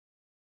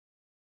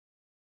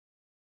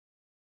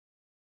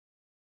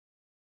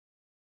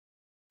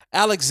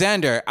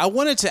Alexander, I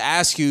wanted to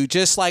ask you,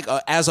 just like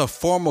as a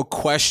formal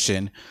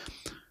question,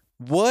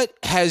 what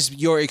has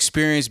your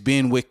experience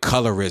been with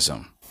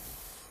colorism?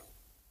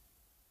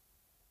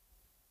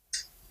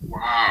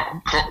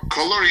 Wow,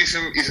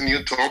 colorism is a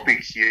new topic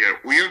here.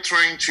 We are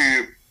trying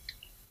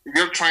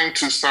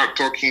to start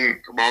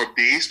talking about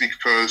this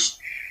because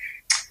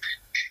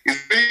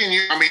it's very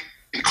new. I mean,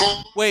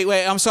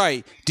 Wait. I'm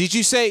sorry. Did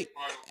you say,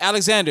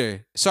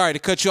 Alexander? Sorry to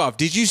cut you off.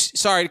 Did you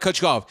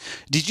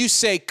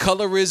say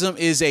colorism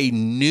is a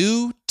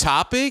new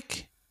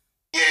topic?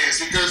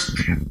 yes, because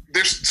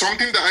there's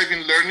something that I've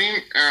been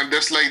learning, and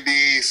there's like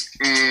this.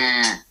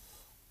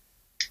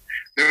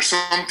 There's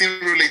something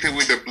related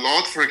with the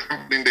blood, for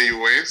example, in the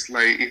US.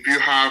 Like if you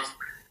have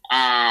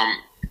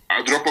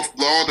a drop of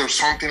blood or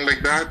something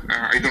like that,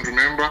 I don't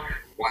remember,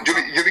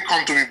 you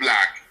become to be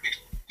black.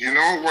 You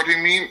know what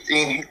I mean?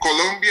 In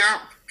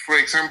Colombia, for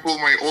example,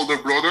 my older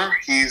brother,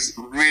 he's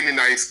really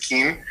light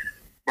skinned,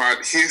 but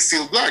he's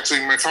still black. So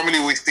in my family,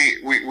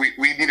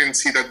 we didn't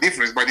see that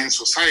difference. But in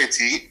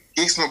society,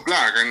 he's not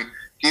black, and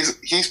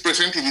he's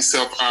presented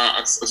himself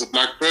as a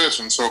black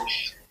person. So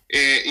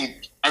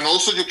and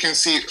also you can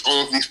see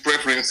all of these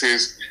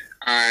preferences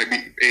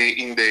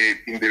in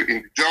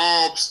the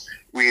jobs,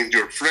 with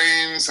your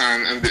friends,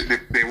 and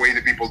the way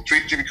the people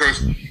treat you.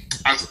 Because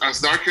as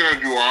darker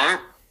you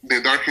are, the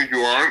darker you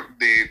are,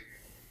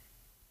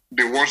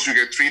 the worse you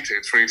get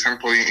treated. For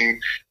example,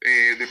 in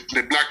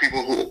the black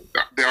people, who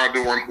they are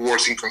the one who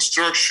works in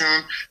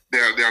construction, they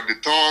are the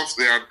toughs,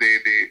 they are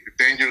the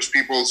dangerous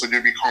people. So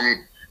you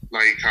become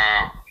like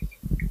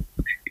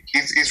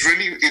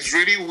it's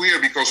really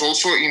weird, because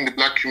also in the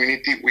black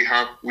community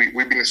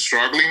we've been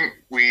struggling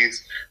with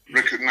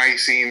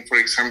recognizing, for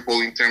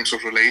example, in terms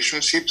of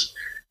relationships.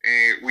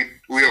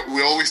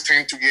 We always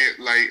tend to get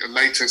like a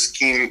lighter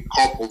skinned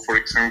couple, for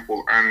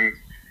example, and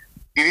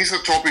it is a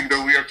topic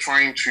that we are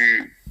trying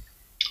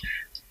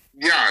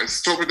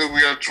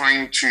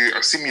to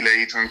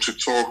assimilate and to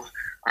talk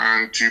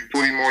and to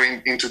put it more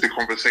into the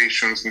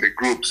conversations in the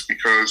groups,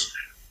 because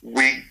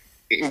we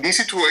in these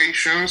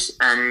situations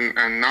and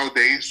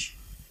nowadays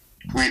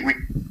we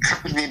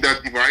can't be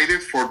that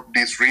divided for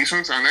these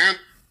reasons. And I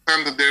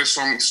understand that there's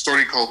some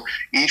historical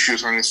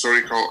issues and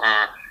historical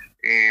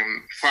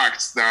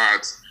facts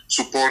that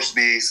supports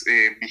these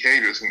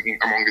behaviors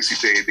among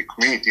the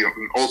community,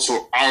 and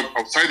also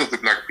outside of the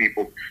black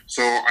people.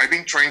 So I've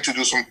been trying to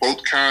do some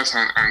podcasts,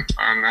 and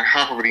I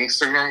have an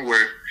Instagram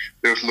where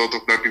there's a lot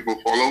of black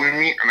people following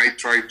me, and I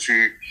try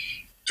to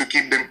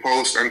keep them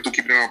posted and to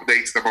keep them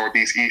updated about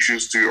these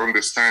issues, to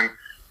understand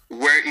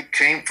where it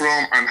came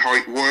from and how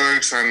it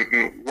works, and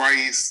why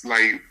it's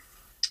like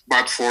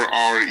bad for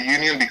our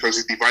union, because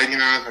it's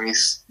dividing us and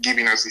it's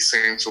giving us the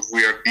sense of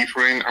we are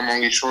different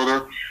among each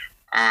other.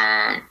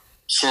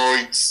 So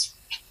it's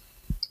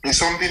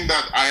something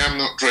that I am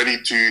not ready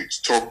to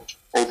talk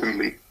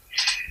openly.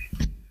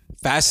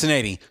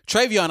 Fascinating.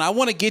 Travion, I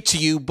want to get to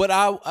you, but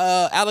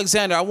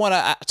Alexander, I want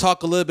to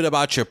talk a little bit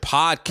about your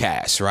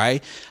podcast,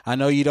 right? I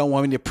know you don't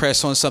want me to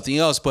press on something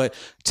else, but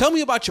tell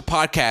me about your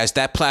podcast,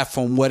 that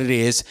platform, what it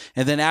is.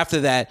 And then after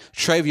that,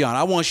 Travion,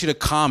 I want you to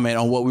comment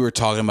on what we were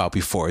talking about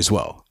before as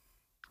well.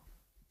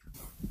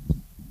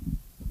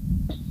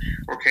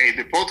 Okay,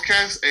 the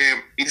podcast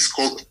is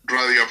called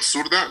Radio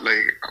Absurda.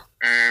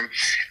 And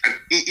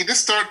it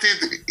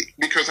started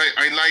because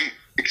I like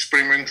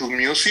experimental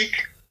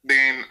music.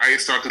 Then I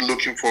started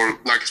looking for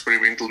black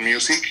experimental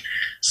music.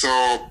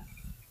 So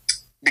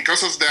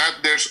because of that,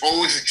 there's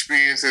always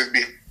experiences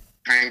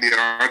behind the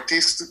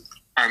artist,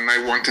 and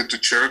I wanted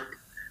to share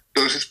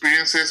those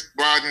experiences.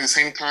 But at the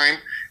same time,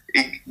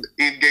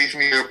 it gave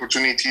me the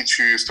opportunity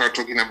to start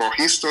talking about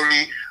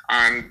history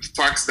and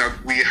facts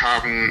that we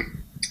haven't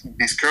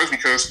discussed,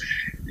 because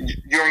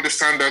you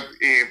understand that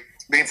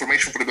the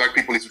information for the black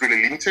people is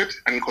really limited.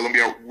 And in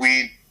Colombia,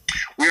 we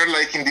are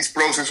like in this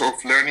process of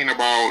learning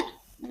about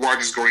what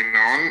is going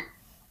on,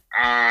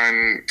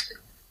 and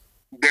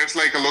there's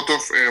like a lot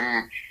of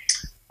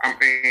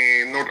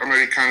North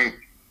American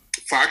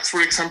facts,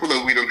 for example,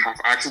 that we don't have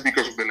access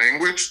because of the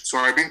language. So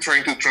I've been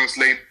trying to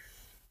translate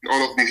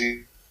all of this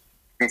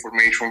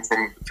information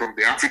from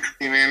the African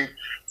continent,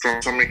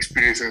 from some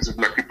experiences of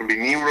black people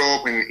in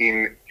Europe and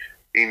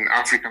in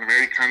African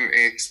American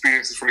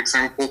experiences, for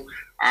example.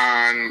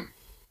 And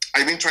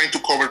I've been trying to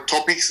cover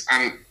topics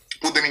and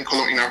put them in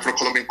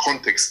Afro-Colombian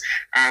context.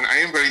 And I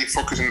am very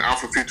focused on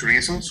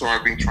Afrofuturism, so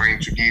I've been trying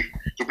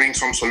to bring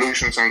some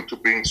solutions and to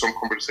bring some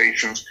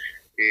conversations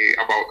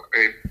about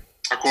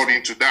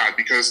according to that,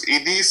 because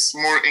it is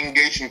more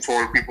engaging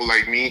for people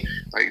like me,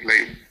 like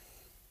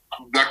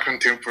black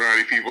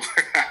contemporary people.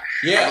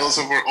 Yeah. And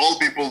also for all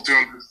people to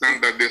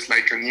understand that there's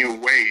like a new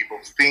wave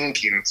of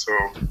thinking. So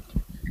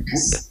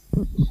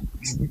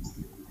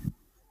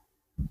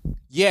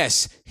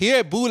yes, here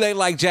at Bootleg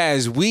Like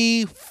Jazz,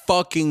 we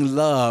fucking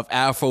love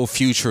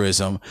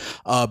Afrofuturism.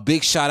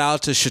 Big shout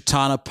out to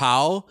Shatana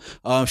Powell.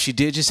 She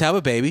did just have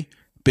a baby.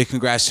 Big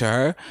congrats to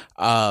her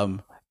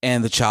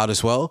and the child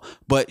as well.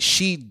 But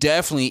she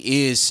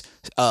definitely is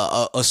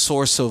a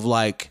source of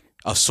like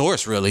a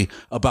source really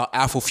about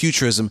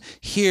Afrofuturism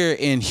here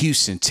in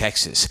Houston,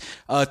 Texas.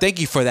 Thank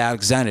you for that,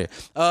 Alexander.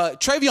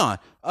 Travion,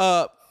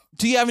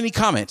 do you have any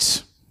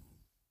comments?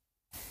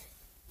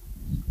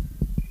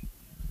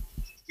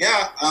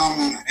 Yeah,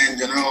 in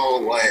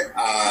general, what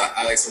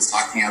Alex was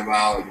talking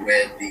about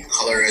with the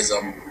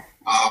colorism,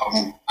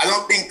 I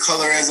don't think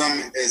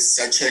colorism is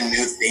such a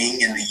new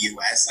thing in the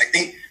U.S. I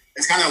think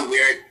it's kind of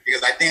weird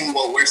because I think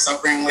what we're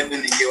suffering with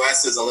in the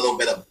U.S. is a little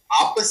bit of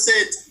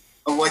opposite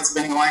of what's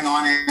been going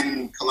on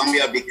in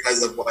Colombia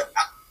because of what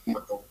happened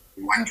with the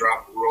one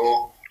drop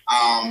rule.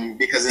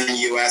 Because in the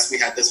U.S. we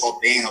had this whole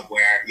thing of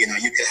where, you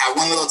could have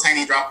one little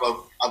tiny drop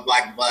of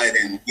black blood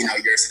and,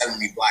 you're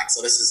suddenly black.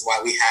 So this is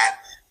why we had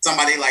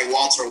somebody like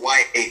Walter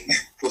White,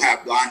 who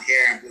had blonde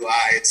hair and blue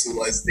eyes, who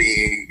was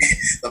the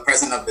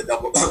president of the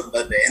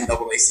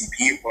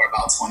NAACP for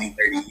about 20,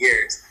 30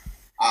 years.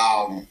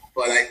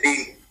 But I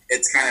think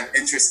it's kind of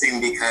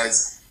interesting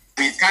because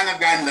we've kind of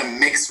gotten the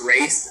mixed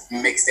race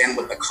mixed in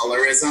with the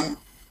colorism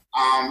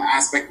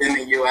aspect in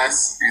the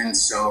U.S. And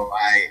so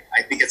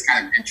I think it's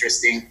kind of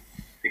interesting,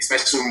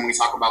 especially when we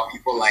talk about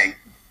people like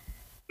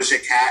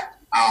Doja Cat,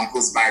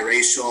 who's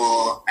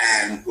biracial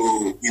and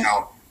who,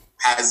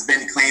 has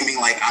been claiming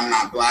like, I'm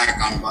not black,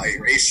 I'm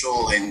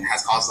biracial, and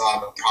has caused a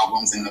lot of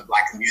problems in the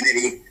black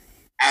community,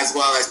 as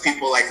well as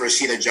people like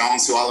Rashida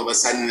Jones, who all of a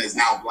sudden is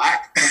now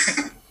black.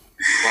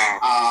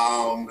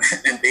 Wow.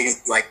 And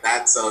things like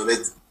that. So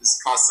this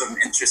caused some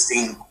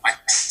interesting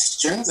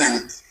questions.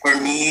 And for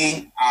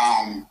me,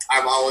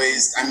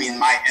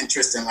 my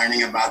interest in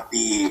learning about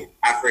the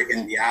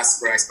African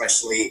diaspora,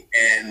 especially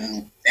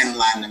in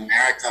Latin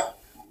America,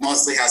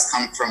 mostly has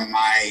come from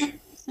my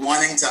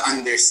wanting to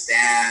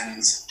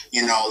understand,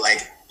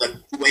 like the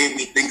way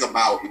we think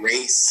about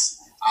race,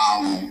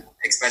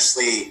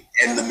 especially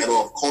in the middle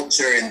of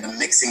culture and the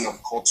mixing of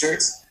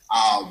cultures.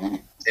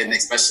 And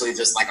especially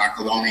just like our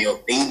colonial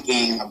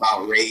thinking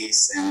about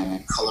race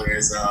and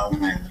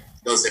colorism and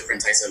those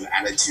different types of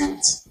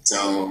attitudes.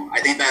 So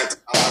I think that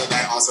a lot of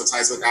that also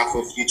ties with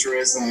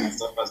Afrofuturism and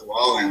stuff as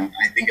well. And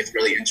I think it's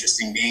really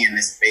interesting being in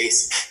this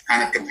space,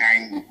 kind of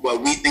comparing what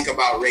we think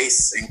about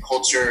race and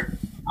culture,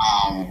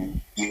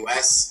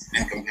 US,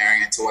 and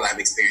comparing it to what I've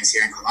experienced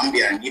here in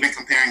Colombia, and even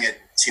comparing it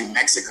to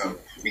Mexico,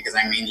 because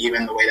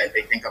even the way that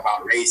they think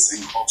about race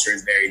and culture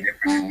is very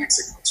different in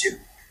Mexico too.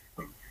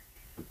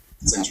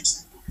 It's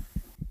interesting.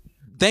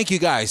 Thank you,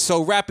 guys.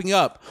 So wrapping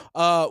up,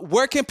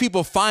 where can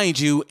people find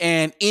you,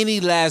 and any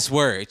last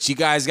words? You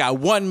guys got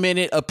 1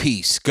 minute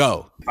apiece.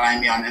 Go.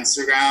 Find me on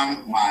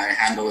Instagram. My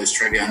handle is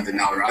Travion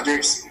Donnell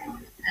Rogers.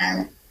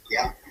 And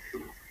yeah.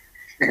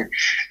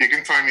 You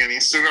can find me on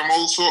Instagram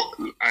also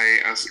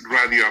as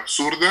Radio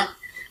Absurda.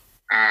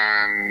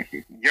 And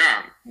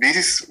yeah, this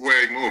is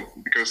where I move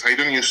because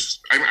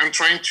I'm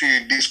trying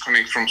to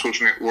disconnect from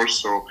social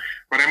networks.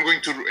 But I'm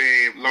going to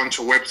launch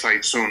a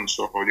website soon.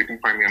 So you can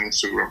find me on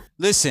Instagram.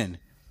 Listen,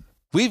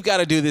 we've got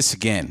to do this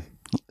again.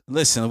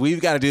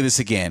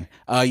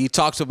 You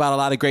talked about a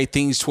lot of great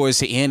things towards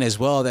the end as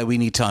well that we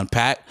need to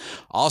unpack.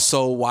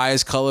 Also, why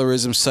is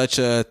colorism such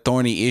a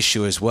thorny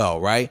issue as well,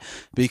 right?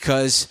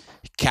 Because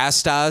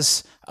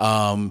castas,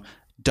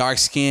 dark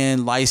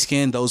skin, light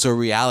skin, those are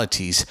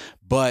realities.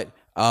 But,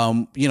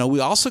 we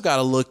also got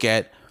to look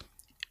at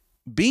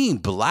being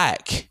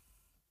black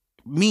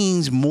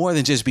means more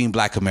than just being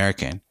Black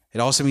American. It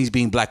also means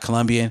being Black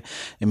Colombian.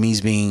 It means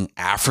being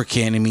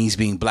African. It means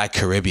being Black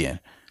Caribbean.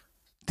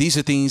 These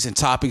are things and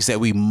topics that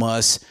we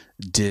must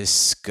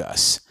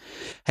discuss.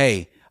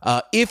 Hey,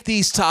 if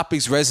these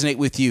topics resonate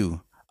with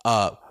you,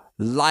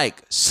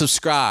 like,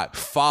 subscribe,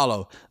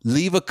 follow,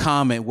 leave a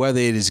comment, whether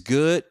it is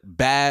good,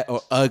 bad,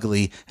 or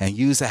ugly, and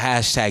use the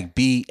hashtag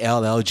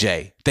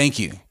BLLJ. Thank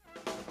you.